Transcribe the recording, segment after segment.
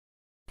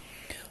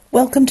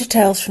Welcome to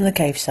Tales from the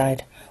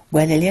Caveside,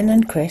 where Lillian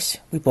and Chris,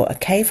 we bought a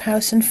cave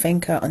house and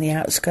finca on the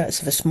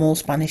outskirts of a small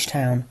Spanish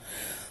town.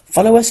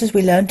 Follow us as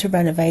we learn to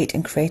renovate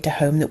and create a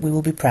home that we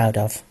will be proud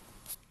of.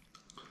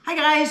 Hi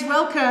guys,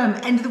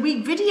 welcome. End of the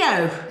week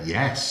video.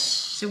 Yes.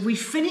 So we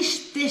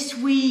finished this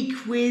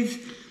week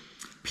with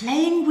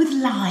playing with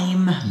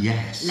lime.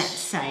 Yes. Let's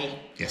say.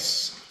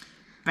 Yes.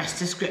 Best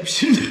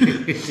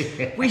description.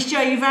 We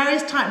show you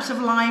various types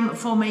of lime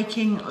for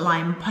making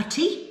lime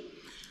putty.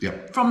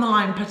 Yep. From the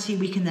lime putty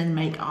we can then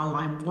make our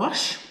lime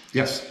wash.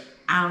 Yes.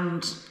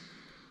 And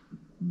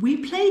we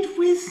played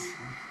with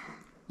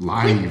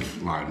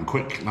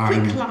quick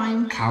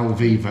lime,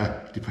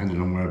 viva,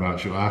 depending on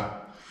whereabouts you are.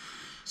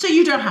 So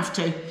you don't have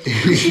to,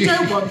 if you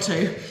don't want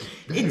to. No.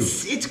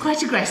 It's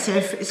quite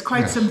aggressive, it's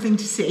quite something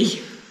to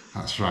see.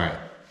 That's right.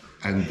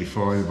 And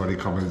before anybody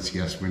comments,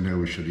 yes, we know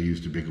we should have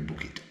used a bigger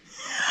bucket.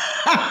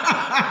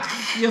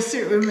 You'll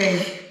sit with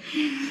me.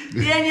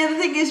 The only other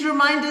thing is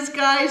reminders,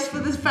 guys, for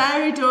the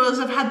fairy doors.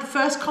 I've had the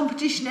first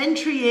competition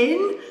entry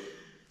in,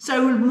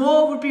 so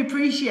more would be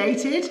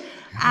appreciated.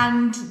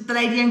 And the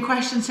lady in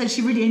question said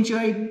she really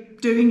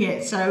enjoyed doing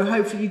it, so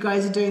hopefully you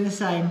guys are doing the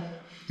same.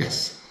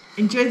 Yes.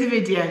 Enjoy the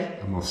video.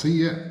 And we'll see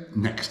you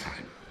next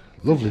time.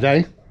 Lovely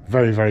day,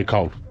 very, very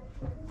cold.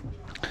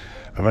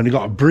 I've only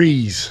got a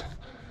breeze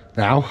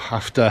now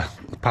after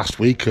the past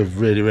week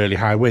of really, really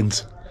high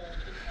winds.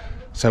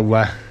 So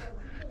we're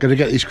going to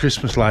get these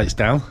Christmas lights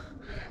down.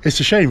 It's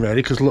a shame really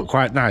because they look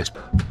quite nice.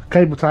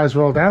 Cable ties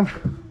are all down.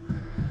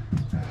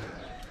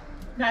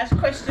 Now it's a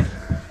question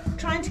of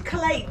trying to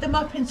collate them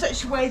up in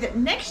such a way that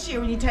next year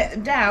when you take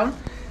them down,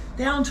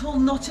 they aren't all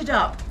knotted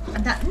up.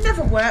 And that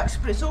never works,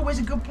 but it's always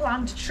a good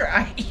plan to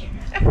try.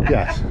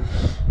 Yes.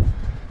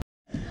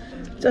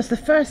 So it's the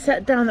first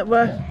set down that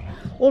were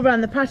all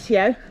around the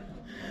patio.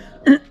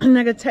 And I'm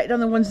going to take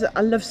down the ones that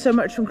I love so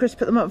much when Chris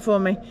put them up for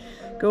me.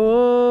 Go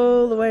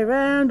all the way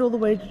around, all the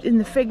way in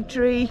the fig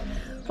tree,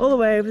 all the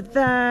way over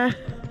there,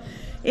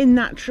 in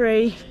that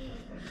tree,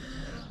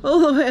 all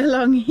the way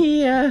along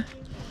here,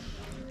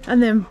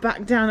 and then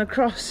back down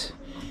across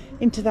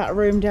into that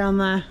room down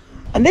there.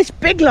 And this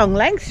big long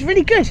length is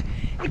really good.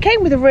 It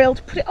came with a reel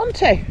to put it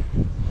onto.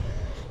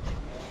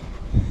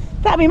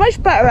 That'd be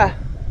much better.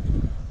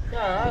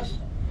 Yes.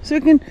 So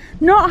we can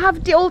not have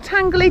it all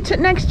tangly to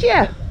next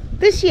year.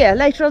 This year,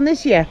 later on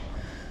this year.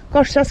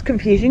 Gosh, that's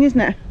confusing,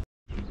 isn't it?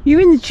 You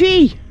in the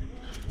tree?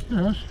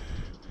 Yes.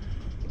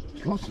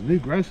 There's lots of new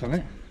growth on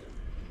it.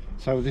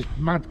 So this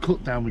mad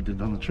cut down we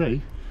did on the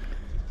tree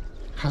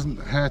hasn't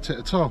hurt it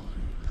at all.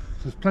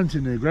 So there's plenty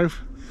of new growth.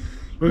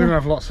 We're going to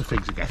have lots of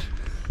figs again.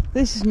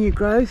 This is new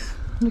growth.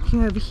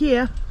 Looking over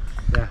here,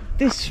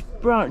 this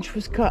branch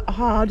was cut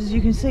hard, as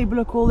you can see, but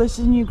look, all this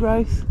is new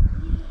growth.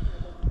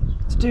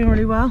 It's doing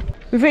really well.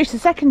 We've reached the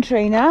second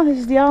tree now. This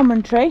is the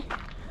almond tree.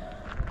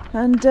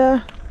 And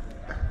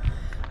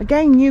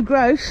again, new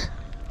growth.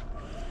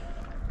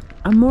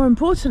 And more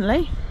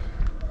importantly,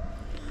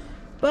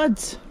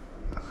 buds.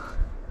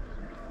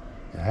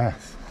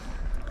 Yes.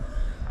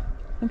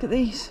 Look at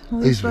these. All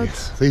these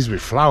buds. These will be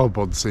flower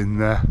buds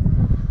in a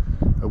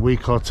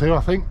week or two,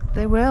 I think.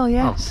 They will,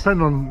 yes. Oh,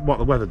 depending on what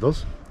the weather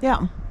does.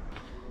 Yeah.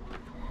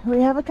 We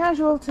have a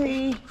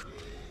casualty.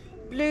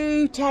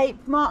 Blue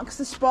tape marks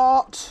the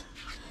spot.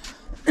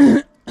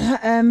 Where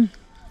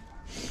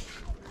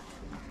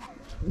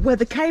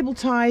the cable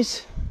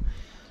ties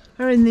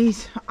are in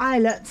these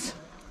eyelets.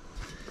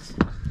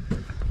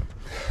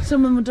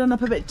 Some of them were done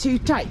up a bit too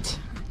tight.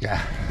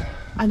 Yeah.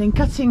 And in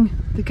cutting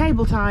the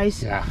cable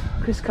ties,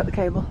 Chris cut the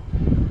cable.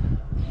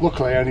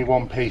 Luckily only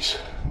one piece.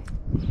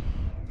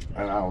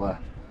 And I'll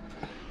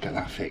get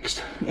that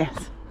fixed.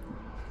 Yes.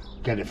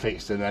 Get it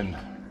fixed and then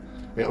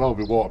it'll all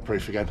be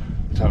waterproof again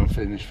until I'm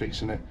finished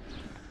fixing it.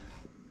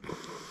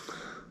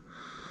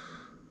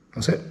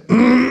 That's it.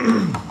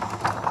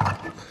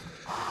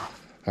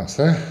 That's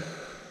there.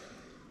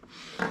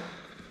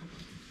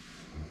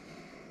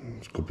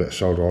 It's a good bit of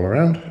solder all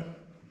around.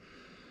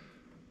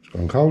 It's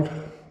gone cold.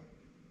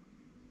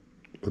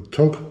 Good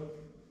tug,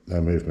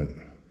 no movement.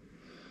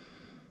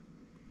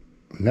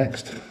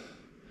 Next,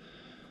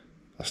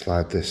 I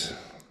slide this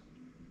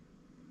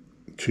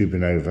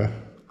tubing over.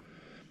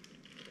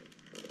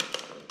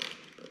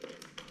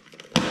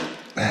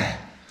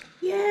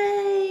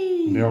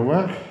 Yay! They all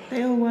work?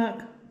 They all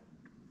work.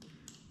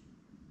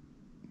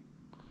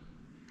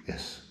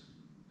 Yes.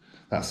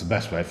 That's the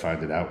best way of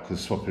finding out,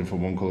 because swapping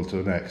from one colour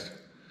to the next.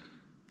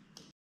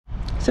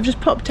 So I've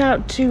just popped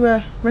out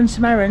to run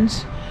some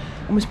errands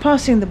and was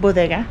passing the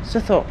bodega, so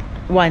I thought,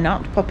 why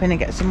not pop in and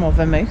get some more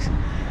vermouth.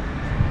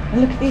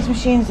 And look at these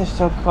machines they've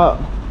still got.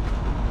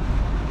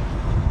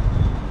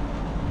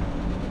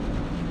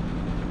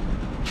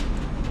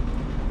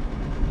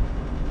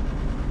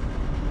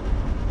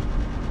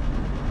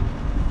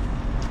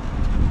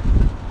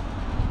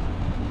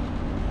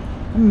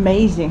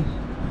 Amazing.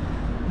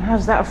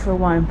 How's that for a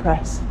wine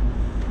press?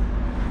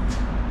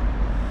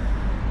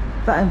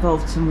 That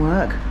involved some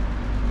work.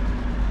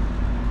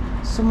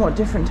 Somewhat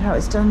different to how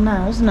it's done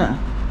now, isn't it?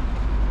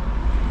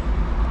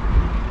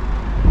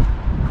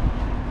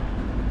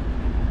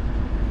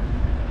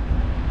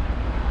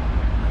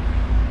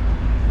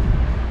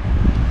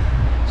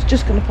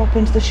 just going to pop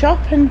into the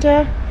shop and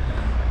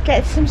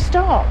get some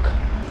stock.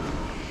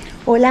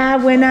 Hola,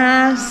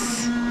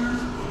 buenas.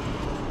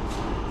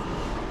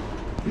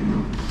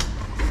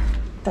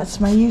 That's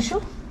my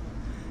usual.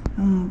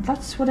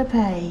 That's what I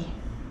pay.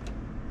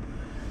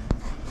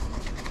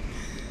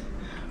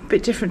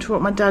 Bit different to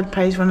what my dad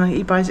pays when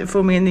he buys it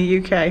for me in the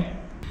UK.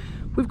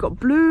 We've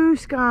got blue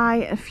sky,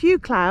 a few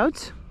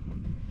clouds,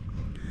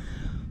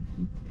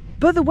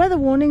 but the weather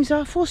warnings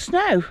are for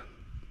snow.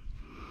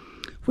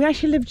 We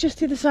actually live just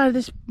the other side of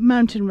this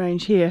mountain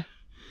range here.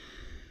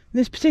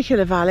 This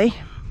particular valley,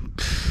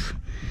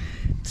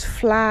 it's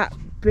flat,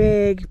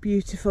 big,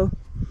 beautiful,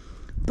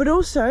 but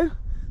also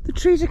the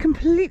trees are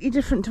completely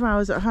different to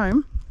ours at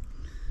home.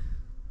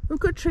 We've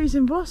got trees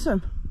in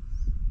blossom.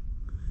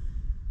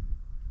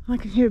 I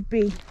can hear a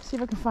bee. See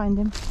if I can find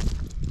him.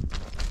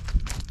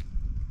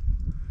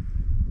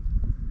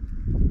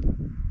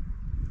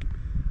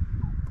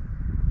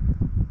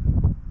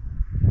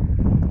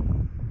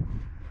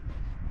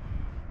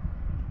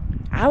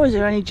 Ours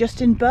are only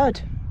just in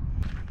bud.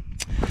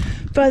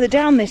 Further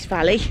down this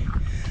valley,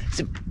 it's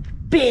a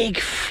big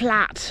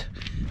flat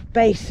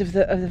base of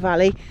the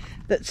valley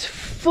that's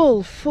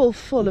full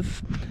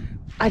of,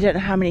 I don't know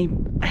how many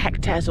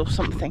hectares or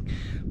something.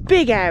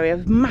 Big area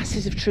of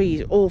masses of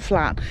trees, all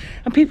flat,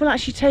 and people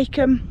actually take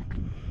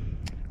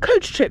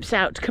coach trips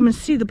out to come and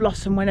see the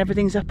blossom when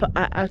everything's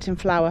out in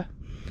flower.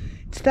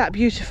 It's that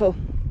beautiful.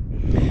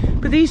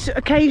 But these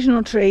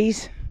occasional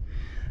trees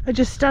are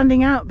just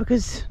standing out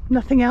because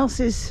nothing else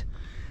is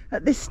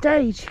at this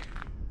stage.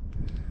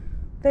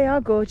 They are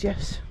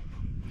gorgeous.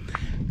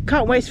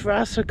 Can't wait for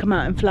us to come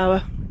out in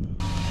flower.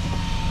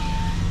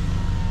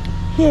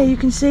 Here you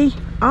can see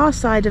our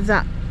side of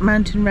that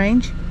mountain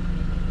range.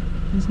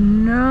 There's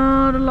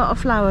not a lot of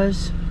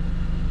flowers.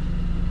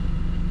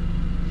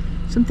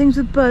 Some things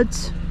with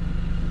buds,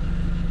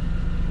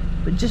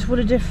 but just what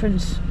a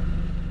difference.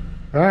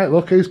 Right,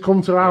 look who's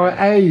come to our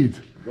aid.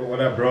 Look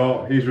what I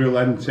brought, he's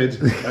relented.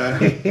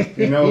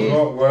 He knows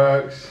what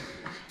works.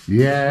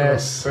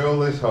 Yes.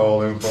 Fill this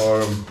hole in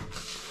for him.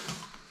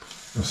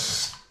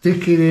 Just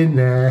stick it in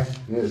there.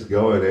 It's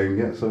going in,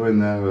 get some in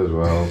there as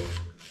well.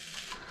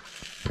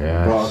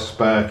 Yes. Got a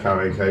spare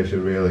can in case you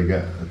really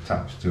get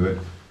attached to it.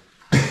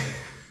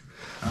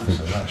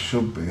 So that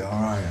should be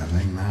alright, I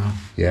think, now.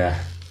 Yeah.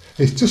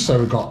 It's just so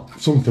we've got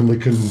something we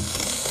can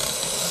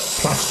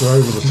plaster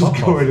over the top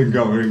Going of. and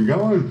going and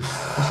going.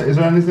 Is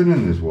there anything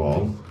in this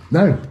wall?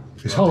 No,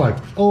 it's hollow,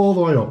 all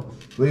the way up.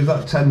 Leave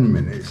that 10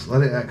 minutes,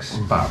 let it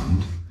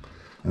expand,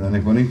 and then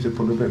if we need to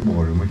put a bit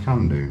more in, we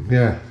can do.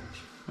 Yeah.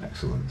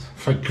 Excellent.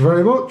 Thank you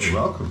very much.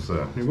 You're welcome,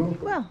 sir. You're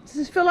welcome. Well, does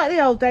this feel like the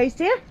old days,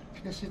 dear?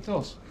 Yes, it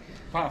does.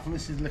 Apart from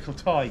this is a little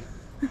toy.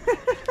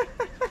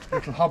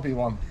 Little hobby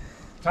one.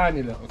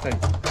 Tiny little thing.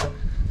 The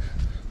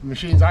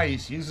machines I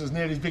used to use was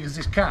nearly as big as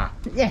this car.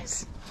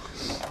 Yes.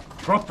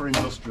 Proper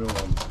industrial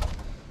one.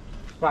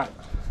 Right,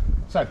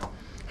 so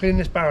cleaning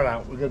this barrel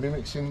out, we're going to be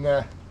mixing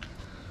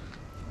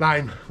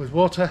lime with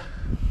water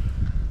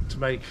to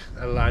make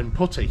a lime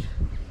putty.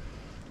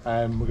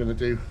 We're going to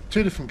do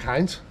two different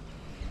kinds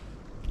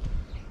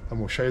and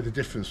we'll show you the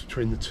difference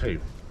between the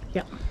two.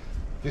 Yep.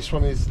 This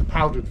one is the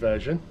powdered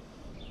version,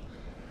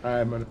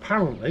 and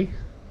apparently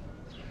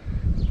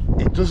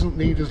it doesn't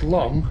need as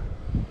long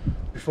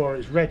before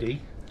it's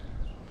ready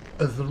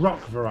as the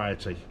rock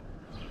variety.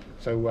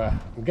 So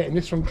we're getting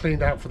this one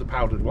cleaned out for the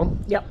powdered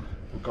one. Yep.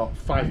 We've got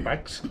 5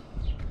 bags.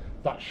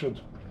 That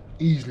should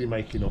easily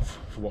make enough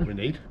for what we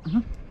need.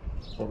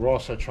 But we're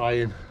also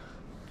trying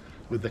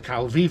with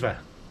the viva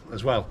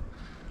as well.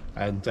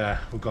 And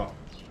we've got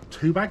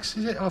 2 bags,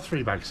 is it? Or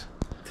 3 bags?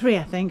 3,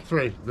 I think.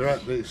 3.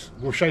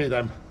 We'll show you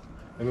them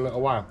in a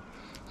little while.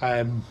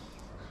 And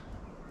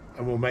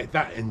we'll make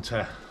that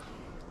into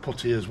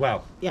putty as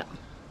well. Yep.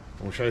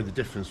 And we'll show you the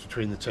difference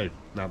between the two.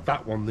 Now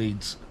that one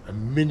needs a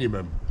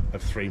minimum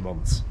of 3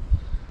 months.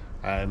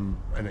 And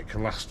it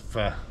can last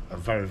for a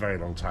very, very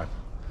long time.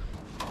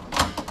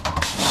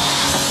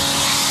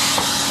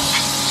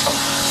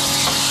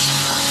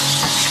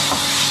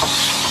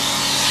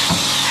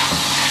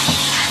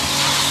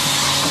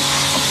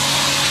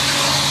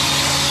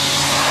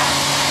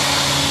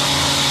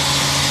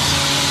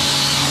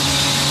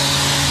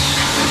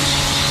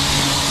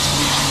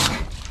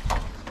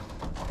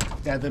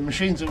 Yeah, the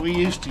machines that we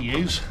used to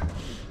use,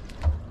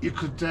 you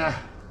could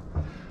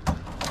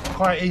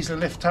quite easily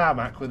lift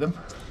tarmac with them.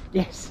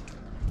 Yes.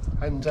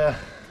 And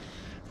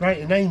write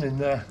your name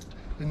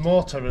in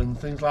mortar and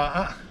things like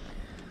that.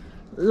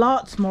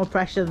 Lots more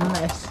pressure than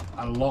this.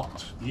 A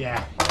lot,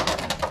 yeah.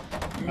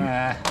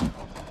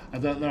 I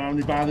don't know how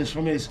many bar this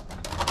one is.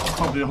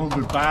 Probably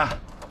 100 bar.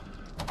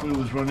 We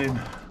was running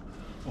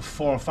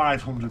 400 or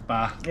 500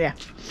 bar. Yeah.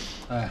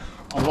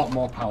 A lot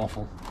more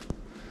powerful.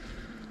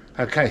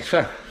 Okay, so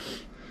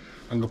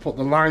I'm going to put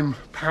the lime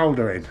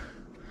powder in.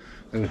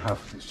 There we have.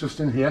 It's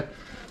just in here.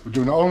 We're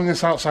doing it all in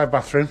this outside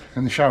bathroom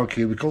in the shower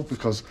cubicle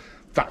because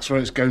that's where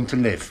it's going to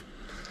live.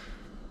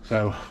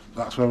 So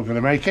that's where we're going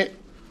to make it,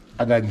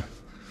 and then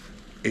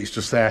it's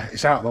just there.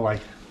 It's out of the way.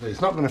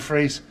 It's not going to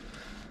freeze.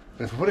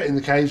 And if we put it in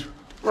the cage,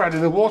 we're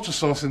adding a water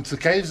source into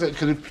the caves that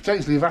could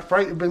potentially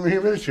evaporate and bring the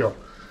humidity up,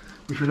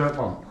 which we don't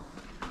want.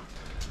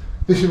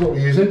 This is what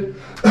we're using.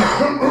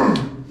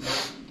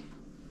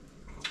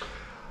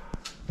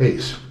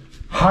 It's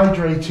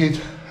hydrated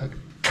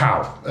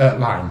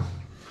lime.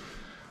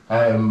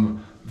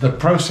 The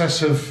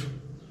process of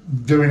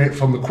doing it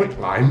from the quick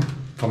lime,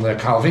 from the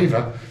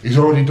Viva, is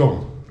already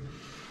done.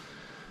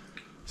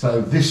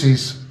 So this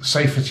is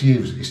safer to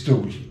use. It's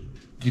still,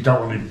 you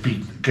don't want to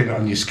be getting it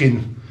on your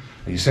skin,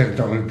 and you certainly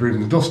don't want to bring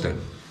the dust in.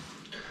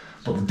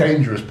 But the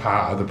dangerous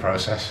part of the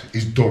process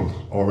is done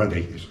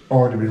already. It's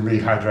already been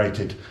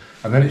rehydrated,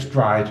 and then it's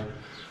dried,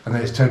 and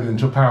then it's turned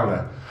into a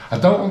powder. I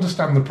don't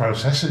understand the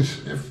process.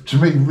 To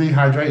me,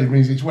 rehydrated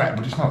means it's wet,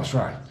 but it's not, it's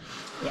dry.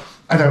 Yeah.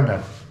 I don't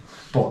know.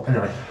 But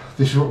anyway,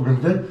 this is what we're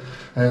going to do.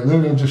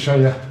 Lily will just show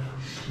you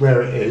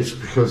where it is,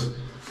 because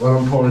when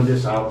I'm pouring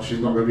this out, she's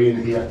not going to be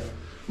in here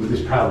with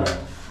this powder.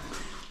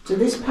 So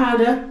this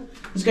powder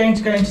is going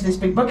to go into this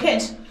big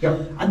bucket.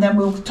 Yep. And then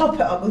we'll top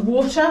it up with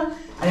water,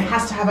 and it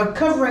has to have a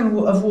covering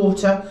of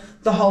water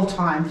the whole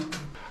time.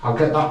 I'll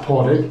get that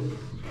poured in,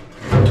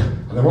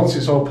 and then once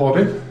it's all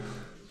poured in,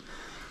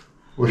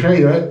 we'll show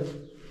you it,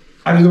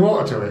 adding the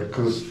water to it,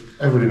 because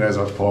everybody knows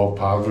how to pour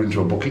powder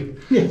into a bucket.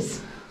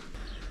 Yes.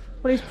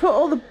 Well, he's put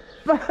all the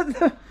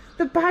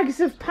bags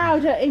of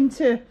powder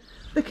into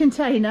the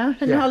container,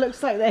 and now it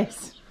looks like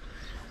this.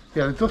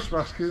 Yeah, the dust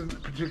mask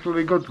isn't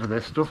particularly good for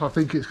this stuff. I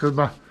think it's because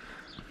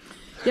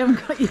you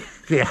haven't got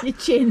your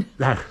chin.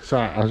 No,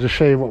 sorry, I'll just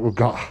show you what we've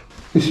got.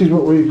 This is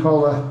what we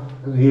call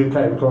in the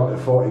UK, we call it a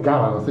 40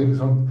 gallon. I think it's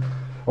on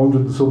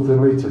 100 and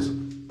something litres.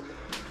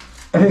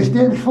 And it's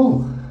nearly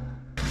full.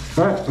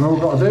 Right, and all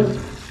we've got to do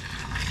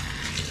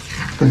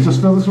is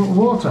just fill this up with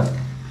water.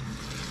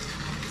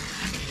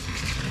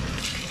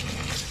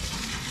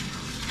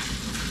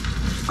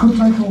 Could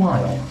take a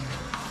while.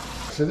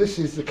 So this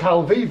is the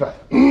Viva.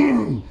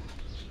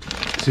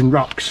 It's in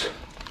rocks.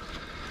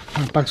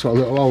 The bag's got a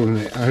little hole in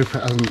it. I hope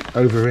it hasn't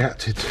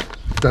overreacted.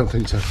 Don't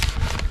think so.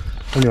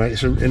 Anyway,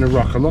 it's in a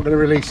rock. I'm not going to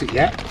release it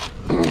yet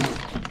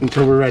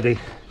until we're ready.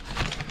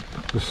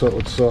 Just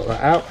sort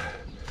that out.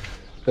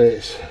 But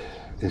it's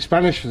in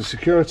Spanish for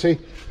security,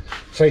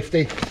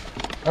 safety,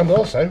 and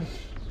also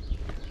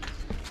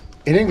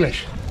in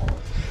English.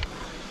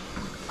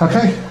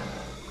 Okay,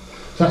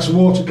 so that's the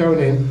water going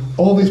in.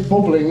 All this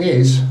bubbling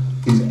is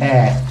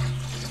air.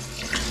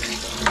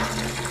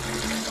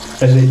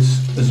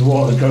 As the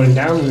water's going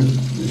down, and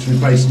it's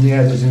replacing the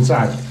air that's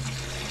inside.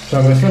 So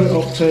I'm going to fill it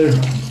up to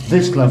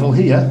this level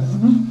here,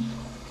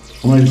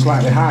 or maybe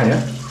slightly higher.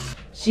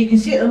 So you can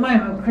see at the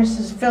moment Chris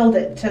has filled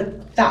it to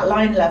that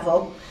line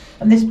level,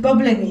 and this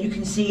bubbling that you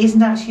can see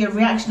isn't actually a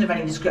reaction of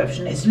any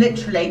description. It's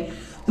literally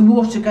the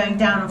water going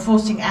down and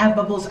forcing air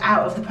bubbles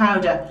out of the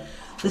powder.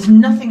 There's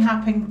nothing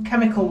happening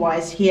chemical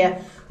wise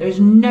here. There is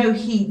no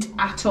heat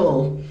at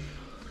all.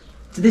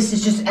 So this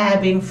is just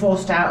air being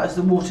forced out as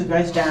the water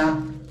goes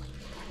down.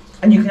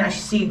 And you can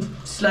actually see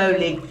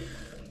slowly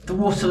the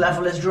water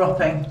level is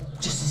dropping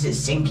just as it's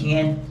sinking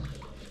in.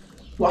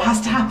 What has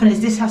to happen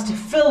is this has to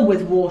fill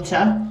with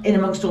water in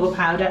amongst all the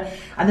powder,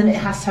 and then it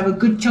has to have a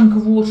good chunk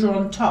of water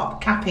on top,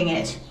 capping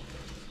it.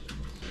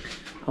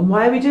 And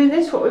why are we doing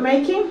this? What we're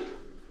making?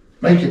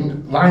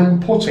 Making lime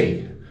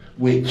putty,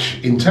 which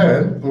in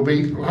turn will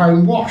be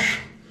lime wash.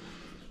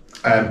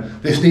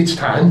 This needs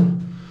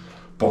time,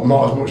 but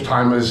not as much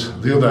time as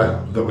the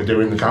other that we're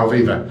doing, the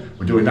Viva.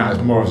 We're doing that as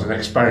more as an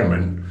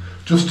experiment,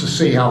 just to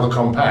see how they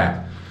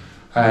compare.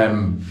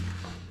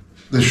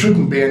 There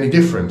shouldn't be any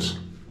difference,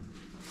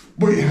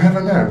 but you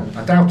never know.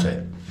 I doubt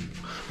it.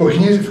 But we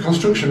can use it for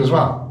construction as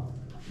well,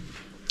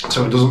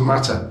 so it doesn't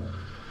matter.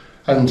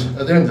 And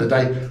at the end of the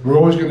day, we're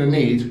always going to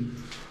need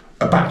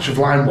a batch of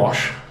lime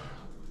wash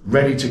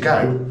ready to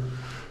go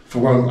for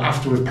when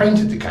after we've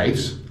painted the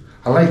caves,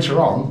 and later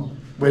on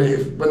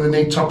when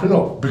they need topping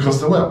up,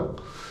 because they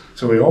will.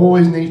 So we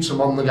always need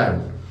some on the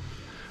go.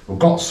 We've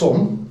got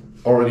some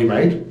already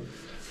made,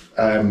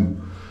 but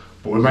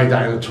we made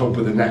that in a tub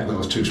with a net that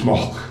was too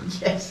small.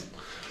 Yes.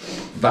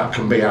 That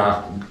can be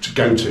our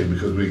go-to,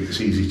 because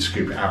it's easy to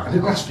scoop it out, and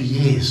it lasts for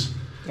years.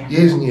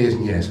 Years and years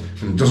and years,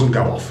 and it doesn't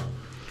go off.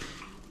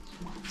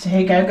 So here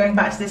you go, going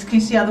back to this, can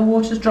you see how the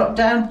water's dropped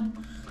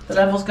down? The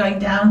level's going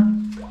down.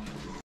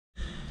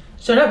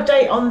 So an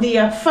update on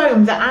the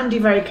foam that Andy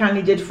very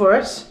kindly did for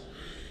us.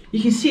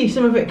 You can see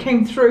some of it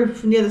came through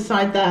from the other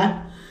side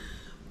there,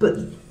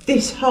 but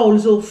this hole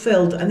is all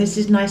filled and this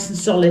is nice and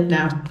solid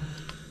now.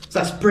 So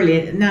that's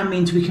brilliant. It now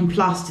means we can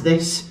plaster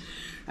this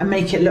and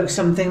make it look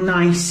something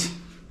nice.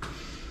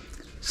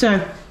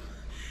 So,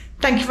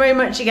 thank you very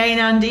much again,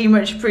 Andy,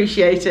 much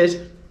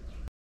appreciated.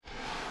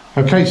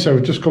 Okay, so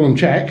we've just gone and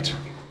checked.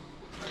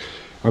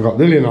 I've got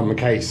Lillian on the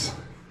case.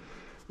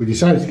 We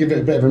decided to give it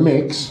a bit of a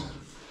mix,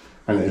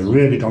 and it's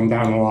really gone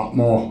down a lot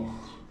more.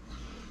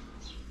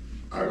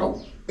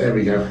 There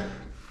we go.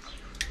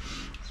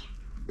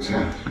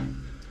 So,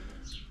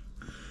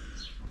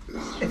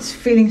 it's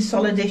feeling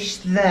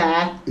solidish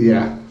there.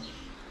 Yeah.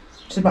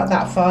 Just about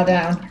that far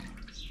down.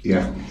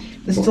 Yeah.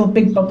 There's still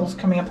big bubbles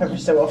coming up every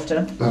so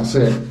often. That's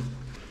it.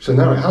 So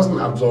no, it hasn't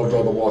absorbed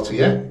all the water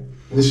yet.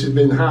 This has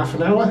been half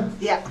an hour.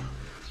 Yeah.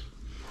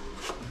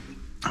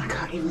 I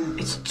can't even,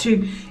 it's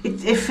too,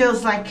 it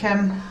feels like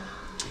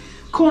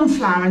corn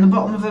flour in the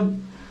bottom of a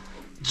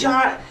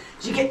jar.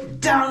 As you get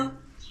down,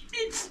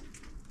 it's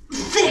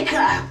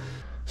thicker.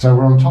 So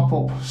we're on top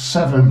up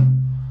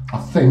 7, I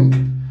think,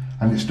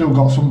 and it's still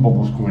got some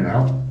bubbles coming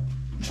out,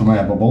 some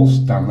air bubbles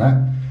down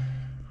there.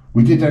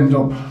 We did end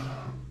up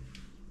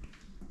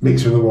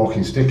mixing with a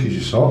walking stick, as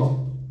you saw,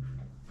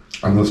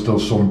 and there's still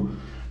some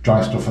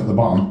dry stuff at the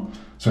bottom,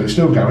 so it's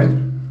still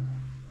going.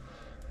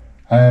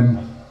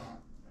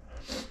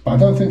 But I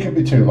don't think it'll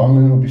be too long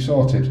and it'll be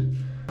sorted.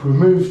 We've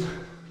moved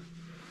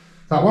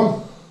that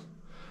one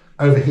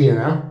over here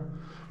now.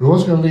 We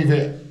was going to leave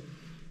it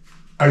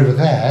over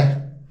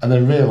there and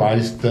then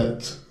realised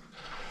that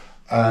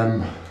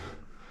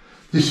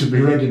this should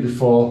be ready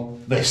before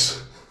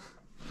this.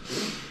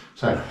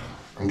 So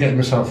I'm getting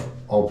myself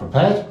all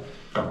prepared.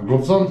 Got my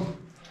gloves on.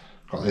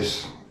 Got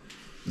this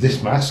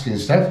mask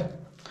instead.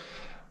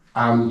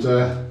 And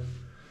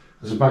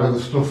there's a bag of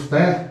the stuff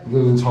there.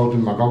 Lillian's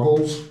holding my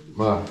goggles.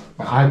 My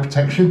eye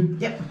protection.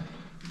 Yep.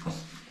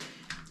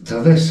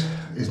 So this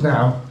is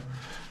now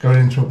going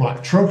into a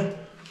black truck,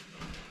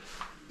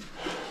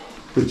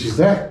 which is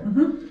there.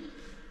 You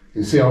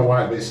can see all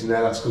white bits in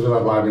there, that's because we've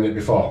had lime in it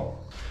before.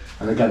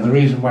 And again, the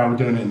reason why we're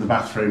doing it in the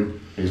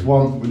bathroom is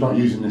 1, we're not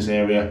using this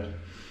area.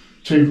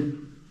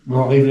 2, we're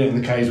not leaving it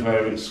in the cage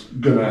where it's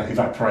gonna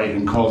evaporate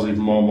and cause even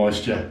more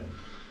moisture.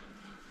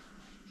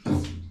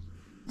 And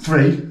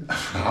 3,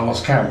 I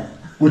lost count,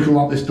 we can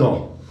lock this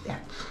door. Yeah.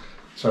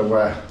 So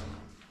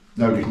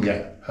nobody can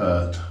get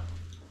hurt.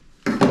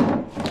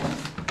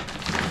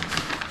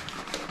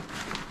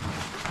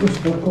 This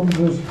stuff comes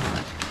with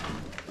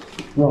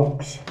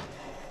rocks.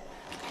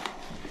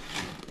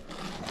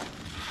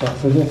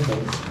 That's the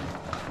difference.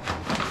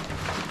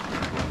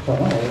 So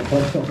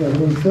that's not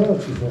getting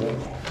impurities in it.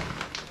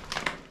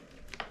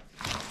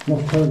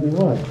 Not totally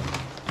right.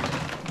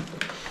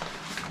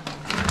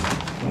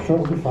 I'm sure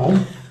it'll be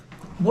fine.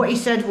 What he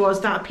said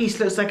was that piece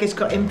looks like it's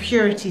got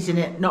impurities in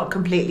it, not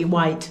completely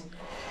white.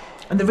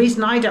 And the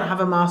reason I don't have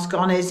a mask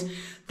on is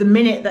the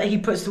minute that he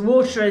puts the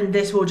water in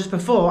this or just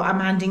before, I'm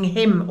handing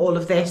him all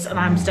of this and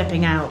I'm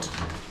stepping out.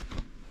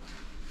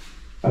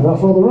 And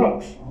that's all the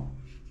rocks.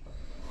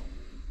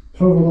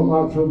 Some of them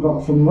look like to have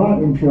got some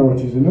right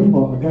impurities in them,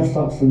 but I guess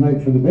that's the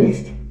nature of the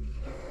beast.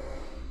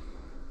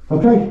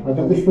 Okay, I've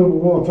got this filled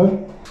with water.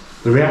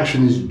 The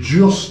reaction is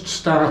just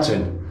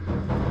starting.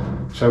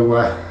 So,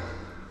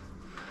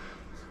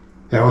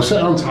 yeah, we'll set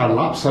it on time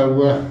lapse,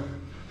 so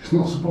it's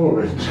not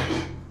supporting.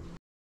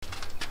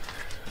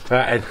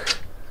 Right, Ed,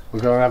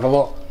 we're going to have a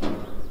look.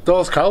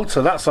 Door's cold,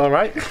 so that's all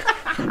right.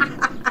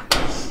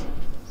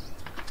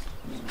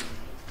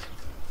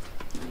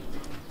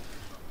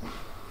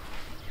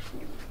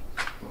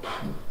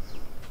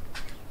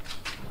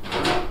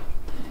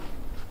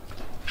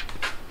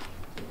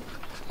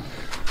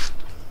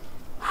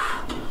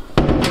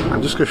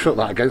 I'm just going to shut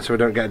that again so we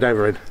don't get a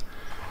dover in.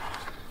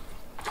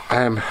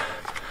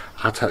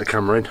 I'll take the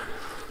camera in.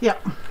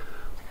 Yep.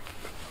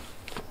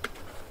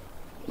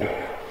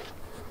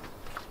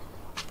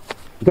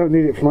 I don't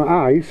need it for my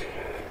eyes,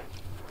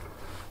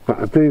 but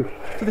I do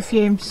For the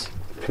fumes.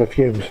 for the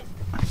fumes.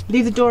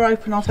 Leave the door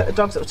open, I'll take the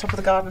dogs at the top of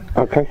the garden.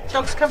 Okay.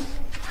 Dogs, come.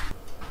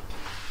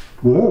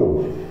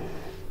 Whoa.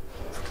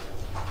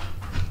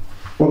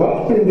 Well,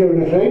 that's been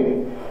doing a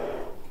thing.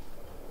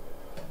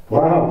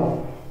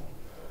 Wow.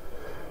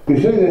 You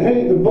see the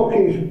heat, the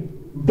bucket's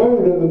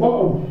burned at the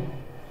bottom.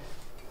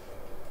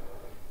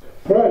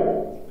 Right.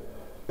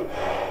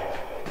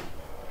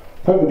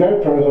 Hope the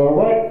GoPro's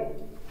alright.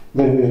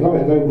 There's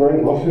no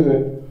brain loss, is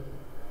it?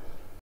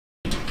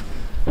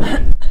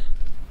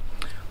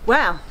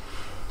 Well,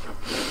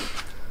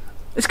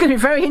 it's going to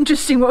be very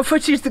interesting what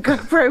footage the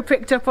GoPro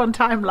picked up on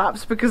time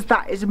lapse, because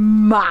that is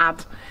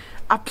mad.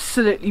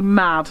 Absolutely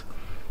mad.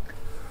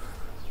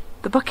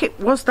 The bucket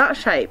was that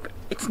shape,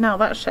 it's now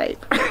that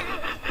shape.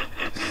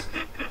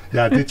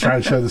 Yeah, I did try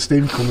and show the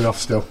steam coming off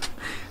still.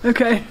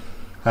 Okay.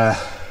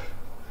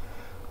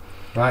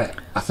 Right,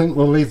 I think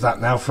we'll leave that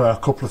now for a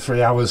couple of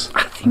 3 hours.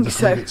 I think just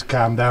so. Leave it to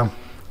calm down.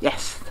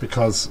 Yes.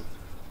 Because,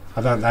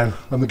 I don't know,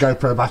 when the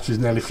GoPro battery's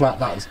nearly flat,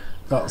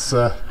 that's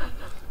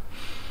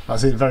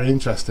it, very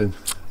interesting.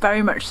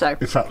 Very much so.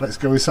 In fact, let's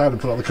go inside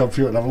and put it on the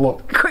computer and have a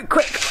look. Quick,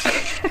 quick.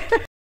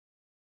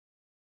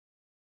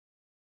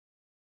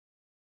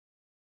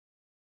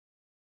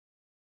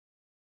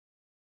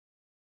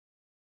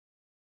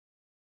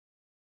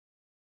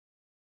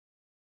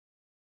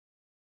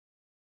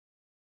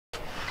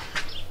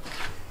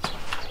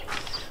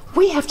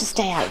 We have to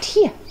stay out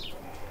here.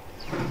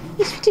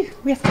 Yes, we do.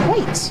 We have to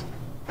wait.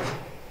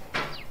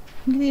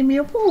 You can give me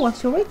a ball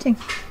whilst you're waiting.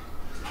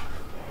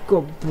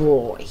 Good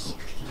boy.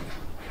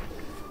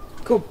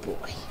 Good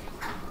boy.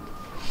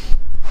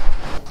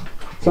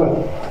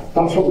 So,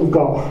 that's what we've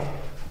got.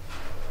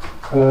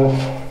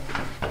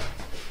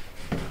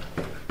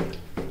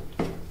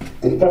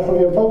 It's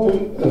definitely a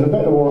bucket. There's a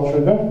bit of water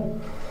in there.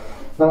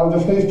 Now,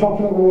 just needs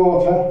topping up with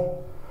water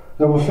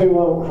Then we'll see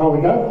how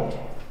we go.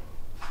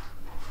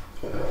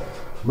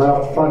 Might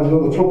have to find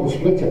another tub to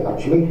split it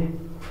actually.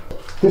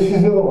 This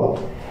is the other one.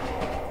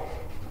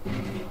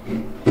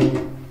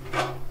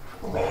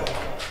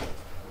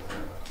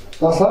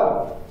 That's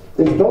that.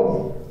 It's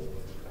done.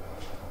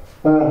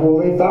 We'll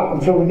leave that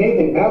until we need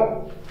it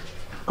now.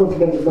 Good to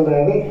get it done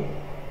early.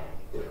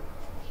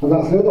 And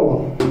that's the other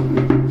one.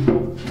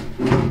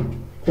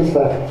 Just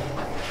there.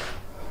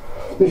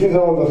 This is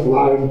all just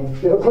lime.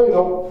 It'll clean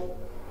up.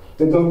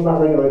 It doesn't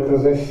matter anyway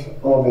because this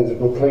all needs a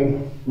good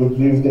clean. We've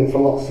used it for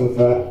lots of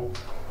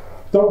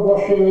dog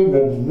washing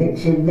and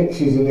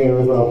mixes in here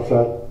as well,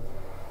 so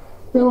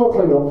it'll all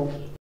clean up.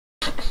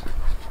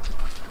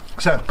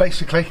 So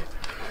basically,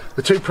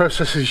 the two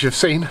processes you've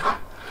seen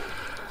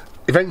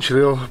eventually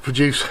will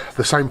produce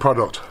the same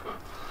product.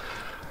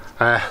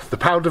 The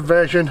powdered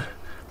version,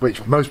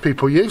 which most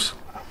people use,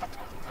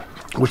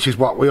 which is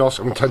what we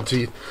also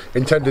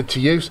intended to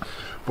use,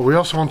 but we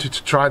also wanted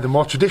to try the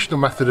more traditional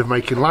method of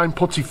making lime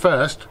putty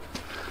first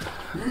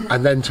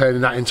and then turning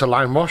that into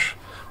lime wash,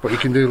 but you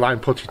can do lime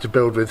putty to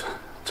build with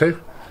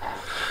too.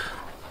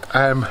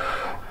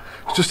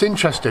 It's just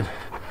interesting.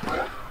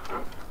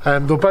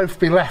 They'll both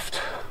be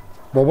left,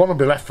 well, one will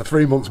be left for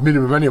 3 months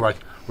minimum anyway.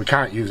 We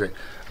can't use it,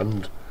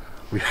 and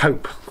we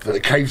hope that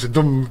the caves are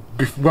done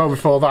well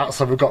before that,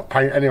 so we've got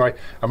paint anyway,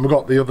 and we've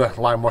got the other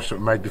lime wash that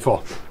we made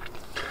before.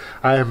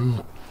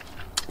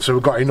 So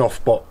we've got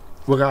enough, but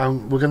we're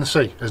going to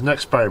see as an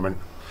experiment.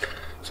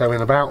 So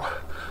in about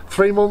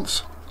 3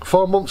 months,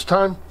 4 months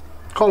time,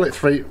 call it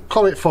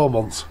 4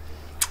 months.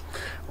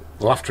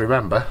 We'll have to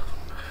remember,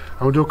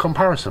 and we'll do a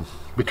comparison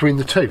between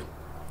the two,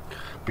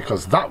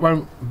 because that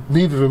won't,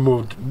 neither of them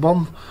will,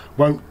 one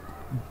won't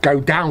go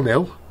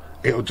downhill,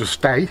 it'll just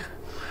stay,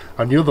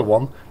 and the other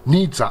one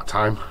needs that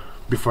time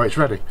before it's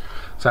ready.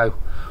 So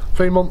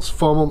 3 months,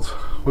 4 months,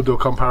 we'll do a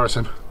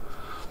comparison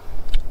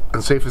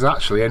and see if there's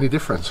actually any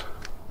difference.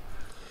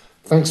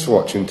 Thanks for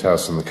watching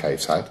Tales from the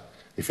Cave Side.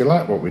 If you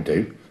like what we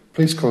do,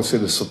 please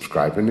consider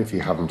subscribing if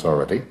you haven't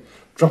already.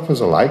 Drop us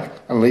a like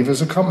and leave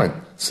us a comment.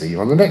 See you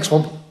on the next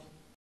one.